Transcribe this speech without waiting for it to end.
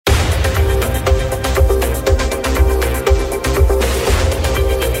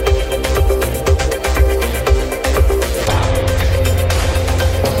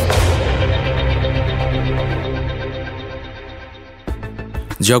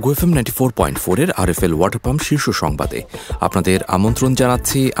জাগো FM 94.4 এর RFL water pump শীর্ষ সংবাদে আপনাদের আমন্ত্রণ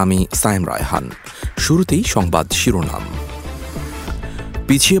জানাচ্ছি আমি সায়েম রায়হান। শুরুতেই সংবাদ শিরোনাম।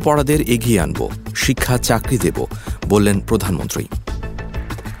 পিছিয়ে পড়াদের এগিয়ে আনব, শিক্ষা চাকরি দেব বললেন প্রধানমন্ত্রী।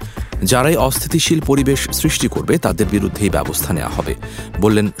 যারাই অস্থিতিশীল পরিবেশ সৃষ্টি করবে তাদের বিরুদ্ধেই ব্যবস্থা নেওয়া হবে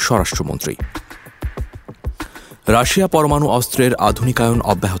বললেন স্বরাষ্ট্রমন্ত্রী। রাশিয়া পরমাণু অস্ত্রের আধুনিকায়ন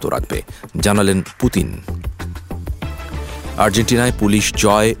অব্যাহত রাখবে জানালেন পুতিন। আর্জেন্টিনায় পুলিশ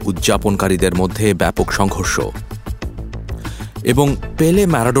জয় উদযাপনকারীদের মধ্যে ব্যাপক সংঘর্ষ। এবং পেলে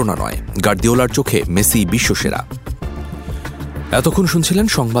ম্যারাডোনা নয়, গার্দিওলার চোখে মেসি বিশ্বসেরা। এতক্ষণ শুনছিলেন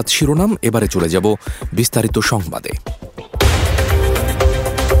সংবাদ শিরোনাম, এবারে চলে যাব বিস্তারিত সংবাদে।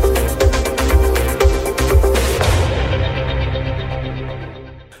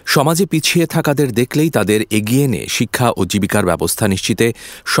 সমাজে পিছিয়ে থাকাদের দেখলেই তাদের এগিয়ে এনে শিক্ষা ও জীবিকার ব্যবস্থা নিশ্চিতে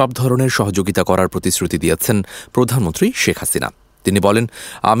সব ধরনের সহযোগিতা করার প্রতিশ্রুতি দিয়েছেন প্রধানমন্ত্রী শেখ হাসিনা। তিনি বলেন,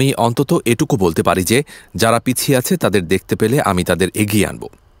 আমি অন্তত এটুকু বলতে পারি যে যারা পিছিয়ে আছে তাদের দেখতে পেলে আমি তাদের এগিয়ে আনব,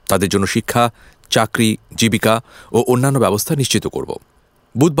 তাদের জন্য শিক্ষা, চাকরি, জীবিকা ও অন্যান্য ব্যবস্থা নিশ্চিত করব।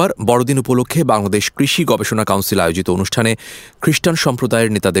 বুধবার বড়দিন উপলক্ষে বাংলাদেশ কৃষি গবেষণা কাউন্সিল আয়োজিত অনুষ্ঠানে খ্রিস্টান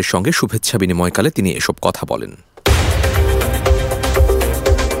সম্প্রদায়ের নেতাদের সঙ্গে শুভেচ্ছা বিনিময়কালে তিনি এসব কথা বলেন।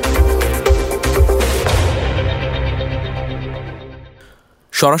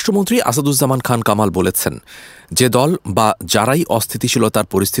 স্বরাষ্ট্রমন্ত্রী আসাদুজ্জামান খান কামাল বলেছেন, যে দল বা যারাই অস্থিতিশীলতার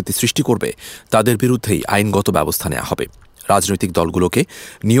পরিস্থিতি সৃষ্টি করবে তাদের বিরুদ্ধেই আইনগত ব্যবস্থা নেওয়া হবে। রাজনৈতিক দলগুলোকে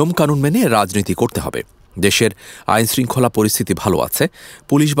নিয়মকানুন মেনে রাজনীতি করতে হবে। দেশের আইনশৃঙ্খলা পরিস্থিতি ভালো আছে,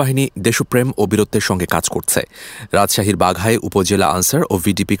 পুলিশ বাহিনী দেশপ্রেম ও বীরত্বের সঙ্গে কাজ করছে। রাজশাহীর বাঘায় উপজেলা আনসার ও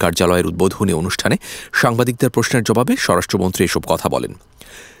ভিডিপি কার্যালয়ের উদ্বোধনী অনুষ্ঠানে সাংবাদিকদের প্রশ্নের জবাবে স্বরাষ্ট্রমন্ত্রী এসব কথা বলেন।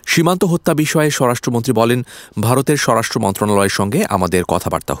 সীমান্ত হত্যা বিষয়ে স্বরাষ্ট্রমন্ত্রী বলেন, ভারতের স্বরাষ্ট্র মন্ত্রণালয়ের সঙ্গে আমাদের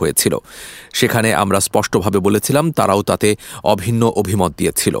কথাবার্তা হয়েছিল। সেখানে আমরা স্পষ্টভাবে বলেছিলাম, তারাও তাতে অভিন্ন অভিমত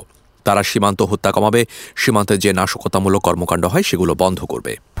দিয়েছিল। তারা সীমান্ত হত্যা কমাবে, সীমান্তে যে নাশকতামূলক কর্মকাণ্ড হয় সেগুলো বন্ধ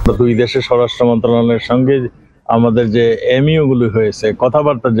করবে। দুই দেশের স্বরাষ্ট্র মন্ত্রণালয়ের সঙ্গে আমাদের যে এমইওগুলি হয়েছে,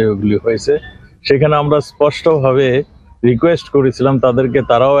 কথাবার্তা যেগুলি হয়েছে, সেখানে আমরা স্পষ্টভাবে রিকোয়েস্ট করেছিলাম তাদেরকে,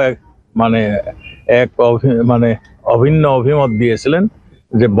 তারাও অভিন্ন অভিমত দিয়েছিলেন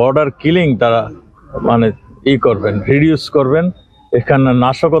যে বর্ডার কিলিং তারা করবেন, রিডিউস করবেন। এখানে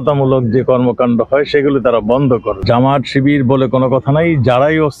নাশকতামূলক যে কর্মকাণ্ড হয় সেগুলি তারা বন্ধ করবে। জামায়াত শিবির বলে কোনো কথা নাই,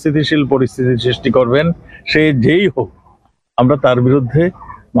 যারাই অস্থিতিশীল পরিস্থিতি সৃষ্টি করবেন সে যেই হোক, আমরা তার বিরুদ্ধে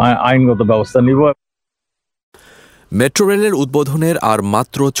আইনগত ব্যবস্থা নিব। মেট্রো রেলের উদ্বোধনের আর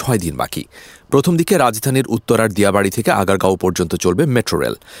মাত্র 6 দিন বাকি। প্রথম দিকে রাজধানীর উত্তরার দিয়াবাড়ি থেকে আগারগাঁও পর্যন্ত চলবে মেট্রো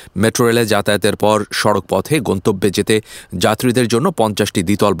রেল। মেট্রো রেলে যাতায়াতের পর সড়ক পথে গন্তব্যে যেতে যাত্রীদের জন্য 50টি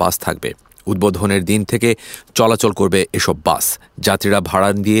দ্বিতল বাস থাকবে। উদ্বোধনের দিন থেকে চলাচল করবে এসব বাস। যাত্রীরা ভাড়া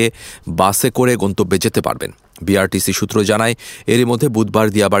দিয়ে বাসে করে গন্তব্যে যেতে পারবেন। বিআরটিসি সূত্র জানায়, এরই মধ্যে বুধবার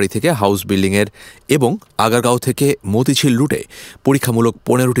দিয়াবাড়ি থেকে হাউস বিল্ডিংয়ের এবং আগারগাঁও থেকে মতিঝিল রুটে পরীক্ষামূলক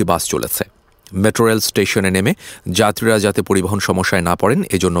 15টি বাস চলেছে। মেট্রো রেল স্টেশনে নেমে যাত্রীরা যাতে পরিবহন সমস্যায় না পড়েন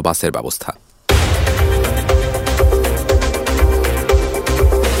এজন্য বাসের ব্যবস্থা।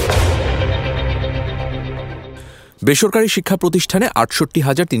 বেসরকারি শিক্ষা প্রতিষ্ঠানে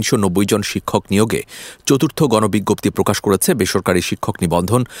 ৬৮,৩৯০ জন শিক্ষক নিয়োগে চতুর্থ গণবিজ্ঞপ্তি প্রকাশ করেছে বেসরকারি শিক্ষক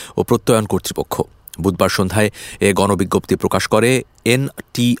নিবন্ধন ও প্রত্যয়ন কর্তৃপক্ষ। বুধবার সন্ধ্যায় এ গণবিজ্ঞপ্তি প্রকাশ করে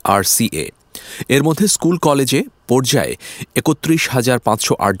এনটিআরসিএ। এর মধ্যে স্কুল কলেজে পর্যায়ে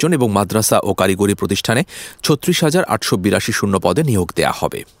 ৩১,৫০৮ জন এবং মাদ্রাসা ও কারিগরি প্রতিষ্ঠানে ৩৬,৮৮২ শূন্য পদে নিয়োগ দেয়া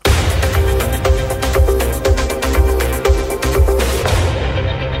হবে।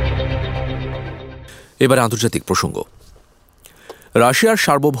 এবার আন্তর্জাতিক প্রসঙ্গ। রাশিয়ার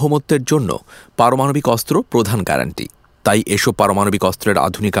সার্বভৌমত্বের জন্য পারমাণবিক অস্ত্র প্রধান গ্যারান্টি, তাই এসব পারমাণবিক অস্ত্রের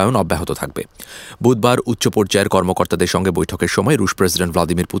আধুনিকায়ন অব্যাহত থাকবে। বুধবার উচ্চ পর্যায়ের কর্মকর্তাদের সঙ্গে বৈঠকের সময় রুশ প্রেসিডেন্ট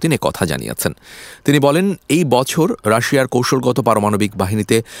ভ্লাদিমির পুতিন কথা জানিয়েছেন। তিনি বলেন, এই বছর রাশিয়ার কৌশলগত পারমাণবিক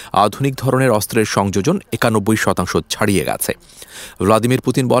বাহিনীতে আধুনিক ধরনের অস্ত্রের সংযোজন ৯১% ছাড়িয়ে গেছে। ভ্লাদিমির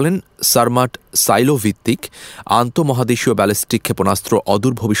পুতিন বলেন, সারমাট সাইলো ভিত্তিক আন্তঃমহাদেশীয় ব্যালিস্টিক ক্ষেপণাস্ত্র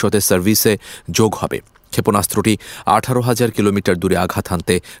অদূর ভবিষ্যতে সার্ভিসে যোগ হবে। ক্ষেপণাস্ত্রটি ১৮,০০০ কিলোমিটার দূরে আঘাত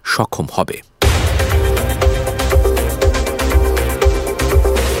হানতে সক্ষম হবে।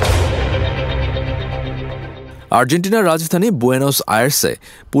 আর্জেন্টিনার রাজধানী বুয়েনোস আয়ার্সে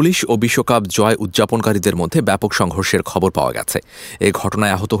পুলিশ ও বিশ্বকাপ জয় উদযাপনকারীদের মধ্যে ব্যাপক সংঘর্ষের খবর পাওয়া গেছে। এ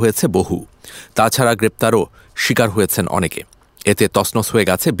ঘটনায় আহত হয়েছে বহু। তাছাড়া গ্রেপ্তারও শিকার হয়েছেন অনেকে। এতে তছনছ হয়ে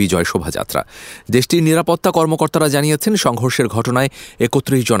গেছে বিজয় শোভাযাত্রা। দেশটির নিরাপত্তা কর্মকর্তারা জানিয়েছেন, সংঘর্ষের ঘটনায়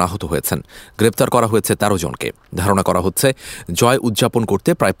 ৩১ জন আহত হয়েছেন। গ্রেপ্তার করা হয়েছে ১৩ জনকে। ধারণা করা হচ্ছে জয় উদযাপন করতে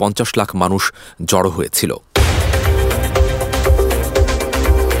প্রায় ৫০ লাখ মানুষ জড়ো হয়েছিল।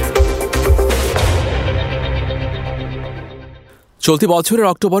 চলতি বছরের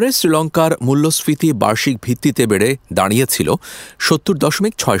অক্টোবরে শ্রীলঙ্কার মূল্যস্ফীতি বার্ষিক ভিত্তিতে বেড়ে দাঁড়িয়েছিল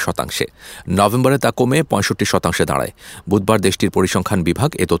 ৭০.৬%। নভেম্বরে তা কমে ৬৫% দাঁড়ায়। বুধবার দেশটির পরিসংখ্যান বিভাগ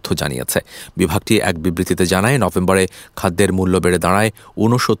এ তথ্য জানিয়েছে। বিভাগটি এক বিবৃতিতে জানায়, নভেম্বরে খাদ্যের মূল্য বেড়ে দাঁড়ায়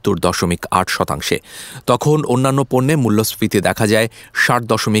 ৬৯.৮%। তখন অন্যান্য পণ্যে মূল্যস্ফীতি দেখা যায়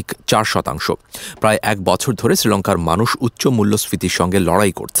 ৬০.৪%। প্রায় এক বছর ধরে শ্রীলঙ্কার মানুষ উচ্চ মূল্যস্ফীতির সঙ্গে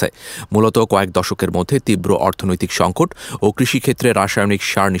লড়াই করছে। মূলত কয়েক দশকের মধ্যে তীব্র অর্থনৈতিক সংকট ও কৃষিক্ষেত্রে রাসায়নিক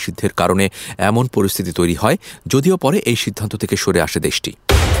সার নিষিদ্ধের কারণে এমন পরিস্থিতি তৈরি হয়, যদিও পরে এই সিদ্ধান্ত থেকে সরে আসে দেশটি।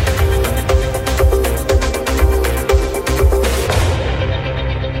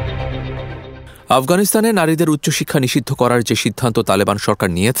 আফগানিস্তানে নারীদের উচ্চশিক্ষা নিষিদ্ধ করার যে সিদ্ধান্ত তালেবান সরকার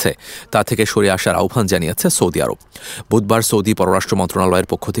নিয়েছে তা থেকে সরে আসার আহ্বান জানিয়েছে সৌদি আরব। বুধবার সৌদি পররাষ্ট্র মন্ত্রণালয়ের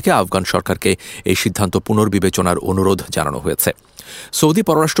পক্ষ থেকে আফগান সরকারকে এই সিদ্ধান্ত পুনর্বিবেচনার অনুরোধ জানানো হয়েছে। সৌদি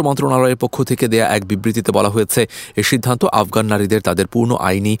পররাষ্ট্র মন্ত্রণালয়ের পক্ষ থেকে দেয়া এক বিবৃতিতে বলা হয়েছে, এই সিদ্ধান্ত আফগান নারীদের তাদের পূর্ণ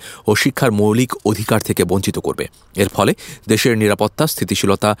আইনি ও শিক্ষার মৌলিক অধিকার থেকে বঞ্চিত করবে। এর ফলে দেশের নিরাপত্তা,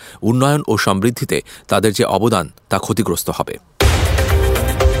 স্থিতিশীলতা, উন্নয়ন ও সমৃদ্ধিতে তাদের যে অবদান তা ক্ষতিগ্রস্ত হবে।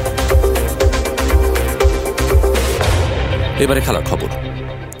 এবারে খেলার খবর।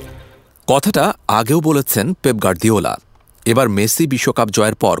 কথাটা আগেও বলেছেন পেপ গার্দিওলা। এবার মেসি বিশ্বকাপ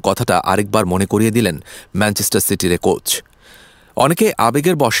জয়ের পর কথাটা আরেকবার মনে করিয়ে দিলেন ম্যানচেস্টার সিটির কোচ। অনেকে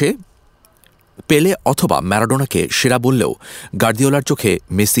আবেগের বশে পেলে অথবা ম্যারাডোনাকে সেরা বললেও গার্দিওলার চোখে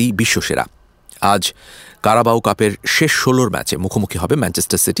মেসি বিশ্বসেরা। আজ কারাবাও কাপের শেষ ১৬ ম্যাচে মুখোমুখি হবে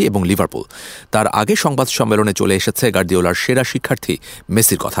ম্যানচেস্টার সিটি এবং লিভারপুল। তার আগে সংবাদ সম্মেলনে চলে এসেছে গার্দিওলার সেরা শিক্ষার্থী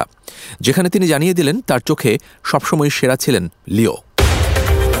মেসির কথা, যেখানে তিনি জানিয়ে দিলেন তার চোখে সবসময় সেরা ছিলেন লিও।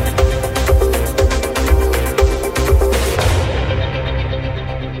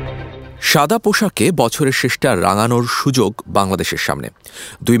 সাদা পোশাকে বছরের শেষটা রাঙানোর সুযোগ বাংলাদেশের সামনে।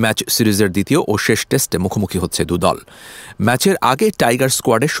 ২ ম্যাচ সিরিজের দ্বিতীয় ও শেষ টেস্টে মুখোমুখি হচ্ছে দু দল। ম্যাচের আগে টাইগার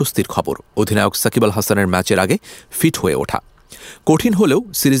স্কোয়াডের স্বস্তির খবর, অধিনায়ক সাকিব আল হাসানের ম্যাচের আগে ফিট হয়ে ওঠা। কঠিন হলেও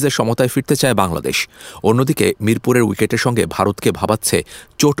সিরিজের সমতায় ফিরতে চায় বাংলাদেশ। অন্যদিকে মিরপুরের উইকেটের সঙ্গে ভারতকে ভাবাচ্ছে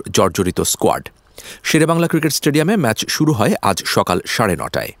চোট জর্জরিত স্কোয়াড। শেরেবাংলা ক্রিকেট স্টেডিয়ামে ম্যাচ শুরু হয় আজ সকাল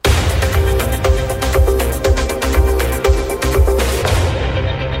 ৯:৩০টায়।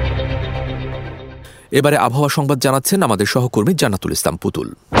 এবারে আবহাওয়া সংবাদ জানাচ্ছেন আমাদের সহকর্মী জান্নাতুল ইসলাম পুতুল।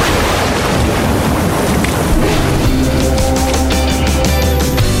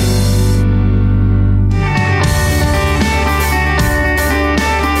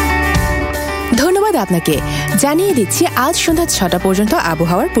 ধন্যবাদ আপনাকে। জানিয়ে দিচ্ছি আজ সন্ধ্যা ৬টা পর্যন্ত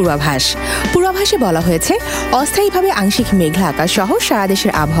আবহাওয়ার পূর্বাভাস। পূর্বাভাসে বলা হয়েছে, অস্থায়ীভাবে আংশিক মেঘলা আকাশ সহ সারা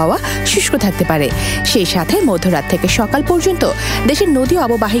দেশের আবহাওয়া শুষ্ক থাকতে পারে। সেই সাথে মধ্যরাত থেকে সকাল পর্যন্ত দেশের নদী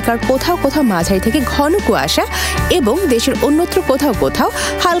অববাহিকার কোথাও কোথাও মাঝারি থেকে ঘন কুয়াশা এবং দেশের অন্যত্র কোথাও কোথাও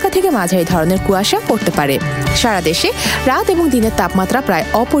হালকা থেকে মাঝারি ধরনের কুয়াশা পড়তে পারে। সারা দেশে রাত এবং দিনের তাপমাত্রা প্রায়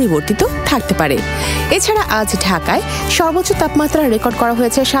অপরিবর্তিত থাকতে পারে। এছাড়া আজ ঢাকায় সর্বোচ্চ তাপমাত্রা রেকর্ড করা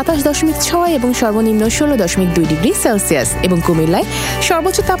হয়েছে ২৭.৬ এবং সর্বনিম্ন ১৬.২ ডিগ্রি সেলসিয়াস, এবং কুমিল্লায়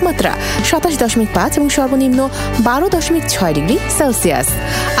সর্বোচ্চ তাপমাত্রা ২৭.৫ এবং সর্বনিম্ন ১২.৬ ডিগ্রি সেলসিয়াস।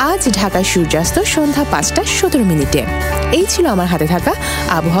 আজ ঢাকায় সূর্যাস্ত সন্ধ্যা ৫:১৭। এই ছিল আমার হাতে থাকা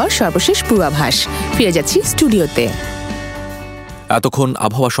আবহাওয়ার সর্বশেষ পূর্বাভাস। ফিরে যাচ্ছি স্টুডিওতে। এতক্ষণ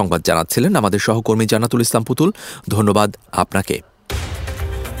আবহাওয়া সংবাদ জানাচ্ছিলেন আমাদের সহকর্মী জান্নাতুল ইসলাম পুতুল। ধন্যবাদ আপনাকে।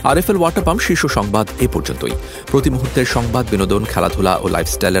 আরএফএল ওয়াটার পাম্প শীর্ষ সংবাদ এ পর্যন্তই। প্রতি মুহূর্তের সংবাদ, বিনোদন, খেলাধুলা ও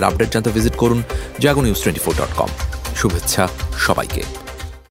লাইফস্টাইলের আপডেট জানতে ভিজিট করুন jagonews24.com। শুভেচ্ছা সবাইকে।